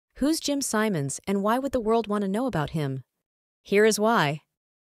Who's Jim Simons and why would the world want to know about him? Here is why.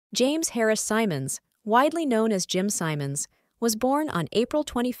 James Harris Simons, widely known as Jim Simons, was born on April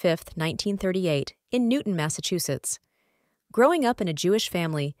 25, 1938, in Newton, Massachusetts. Growing up in a Jewish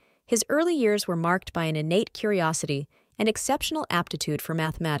family, his early years were marked by an innate curiosity and exceptional aptitude for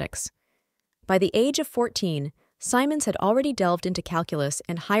mathematics. By the age of 14, Simons had already delved into calculus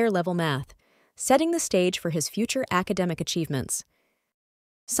and higher-level math, setting the stage for his future academic achievements.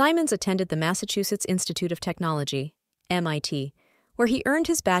 Simons attended the Massachusetts Institute of Technology, MIT, where he earned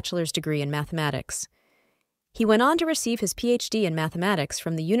his bachelor's degree in mathematics. He went on to receive his PhD in mathematics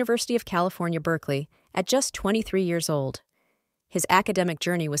from the University of California, Berkeley, at just 23 years old. His academic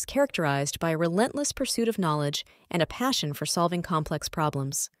journey was characterized by a relentless pursuit of knowledge and a passion for solving complex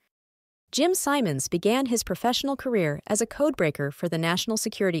problems. Jim Simons began his professional career as a codebreaker for the National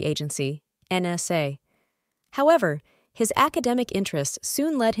Security Agency, NSA. However, his academic interests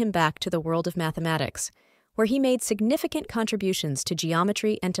soon led him back to the world of mathematics, where he made significant contributions to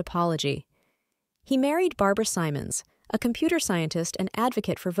geometry and topology. He married Barbara Simons, a computer scientist and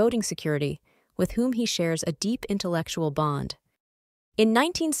advocate for voting security, with whom he shares a deep intellectual bond. In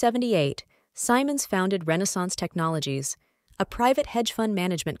 1978, Simons founded Renaissance Technologies, a private hedge fund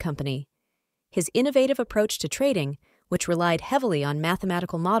management company. His innovative approach to trading, which relied heavily on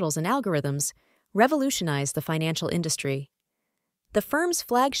mathematical models and algorithms, revolutionized the financial industry. The firm's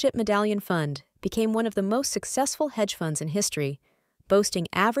flagship medallion fund became one of the most successful hedge funds in history, boasting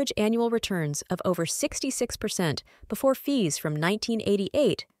average annual returns of over 66% before fees from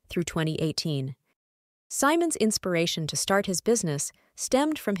 1988 through 2018. Simons' inspiration to start his business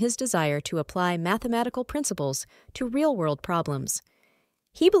stemmed from his desire to apply mathematical principles to real-world problems.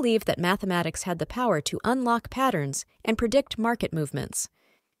 He believed that mathematics had the power to unlock patterns and predict market movements.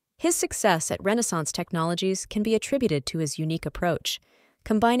 His success at Renaissance Technologies can be attributed to his unique approach,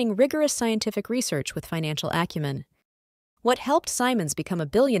 combining rigorous scientific research with financial acumen. What helped Simons become a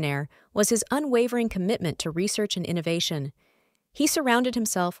billionaire was his unwavering commitment to research and innovation. He surrounded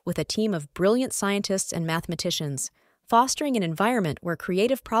himself with a team of brilliant scientists and mathematicians, fostering an environment where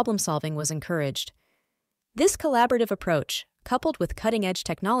creative problem-solving was encouraged. This collaborative approach, coupled with cutting-edge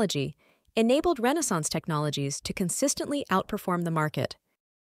technology, enabled Renaissance Technologies to consistently outperform the market.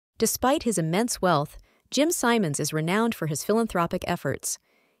 Despite his immense wealth, Jim Simons is renowned for his philanthropic efforts.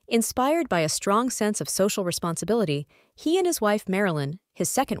 Inspired by a strong sense of social responsibility, he and his wife Marilyn, his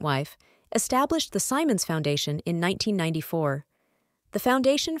second wife, established the Simons Foundation in 1994. The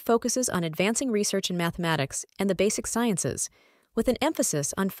foundation focuses on advancing research in mathematics and the basic sciences, with an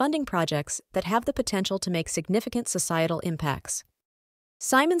emphasis on funding projects that have the potential to make significant societal impacts.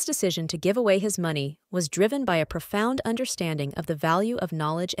 Simons' decision to give away his money was driven by a profound understanding of the value of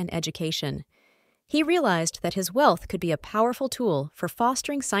knowledge and education. He realized that his wealth could be a powerful tool for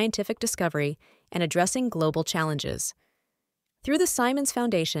fostering scientific discovery and addressing global challenges. Through the Simons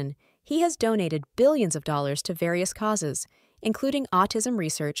Foundation, he has donated billions of dollars to various causes, including autism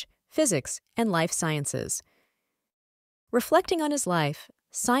research, physics, and life sciences. Reflecting on his life,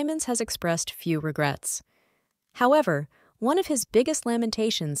 Simons has expressed few regrets. However, one of his biggest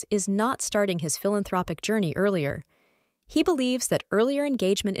lamentations is not starting his philanthropic journey earlier. He believes that earlier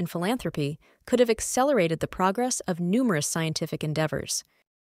engagement in philanthropy could have accelerated the progress of numerous scientific endeavors.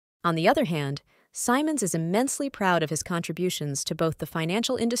 On the other hand, Simons is immensely proud of his contributions to both the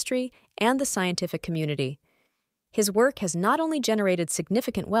financial industry and the scientific community. His work has not only generated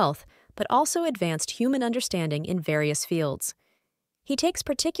significant wealth, but also advanced human understanding in various fields. He takes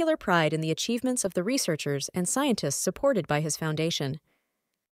particular pride in the achievements of the researchers and scientists supported by his foundation.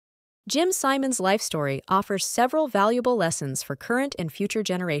 Jim Simons' life story offers several valuable lessons for current and future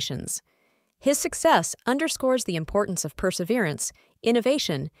generations. His success underscores the importance of perseverance,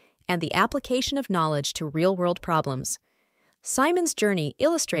 innovation, and the application of knowledge to real-world problems. Simons' journey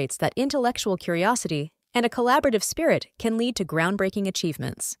illustrates that intellectual curiosity and a collaborative spirit can lead to groundbreaking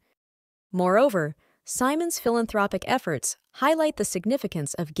achievements. Moreover, Simons' philanthropic efforts highlight the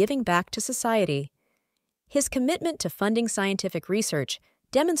significance of giving back to society. His commitment to funding scientific research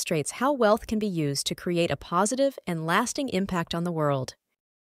demonstrates how wealth can be used to create a positive and lasting impact on the world.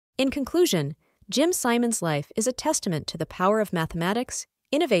 In conclusion, Jim Simons' life is a testament to the power of mathematics,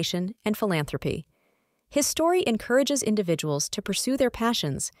 innovation, and philanthropy. His story encourages individuals to pursue their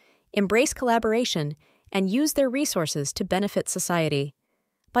passions, embrace collaboration, and use their resources to benefit society.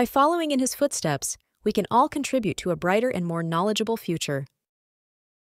 By following in his footsteps, we can all contribute to a brighter and more knowledgeable future.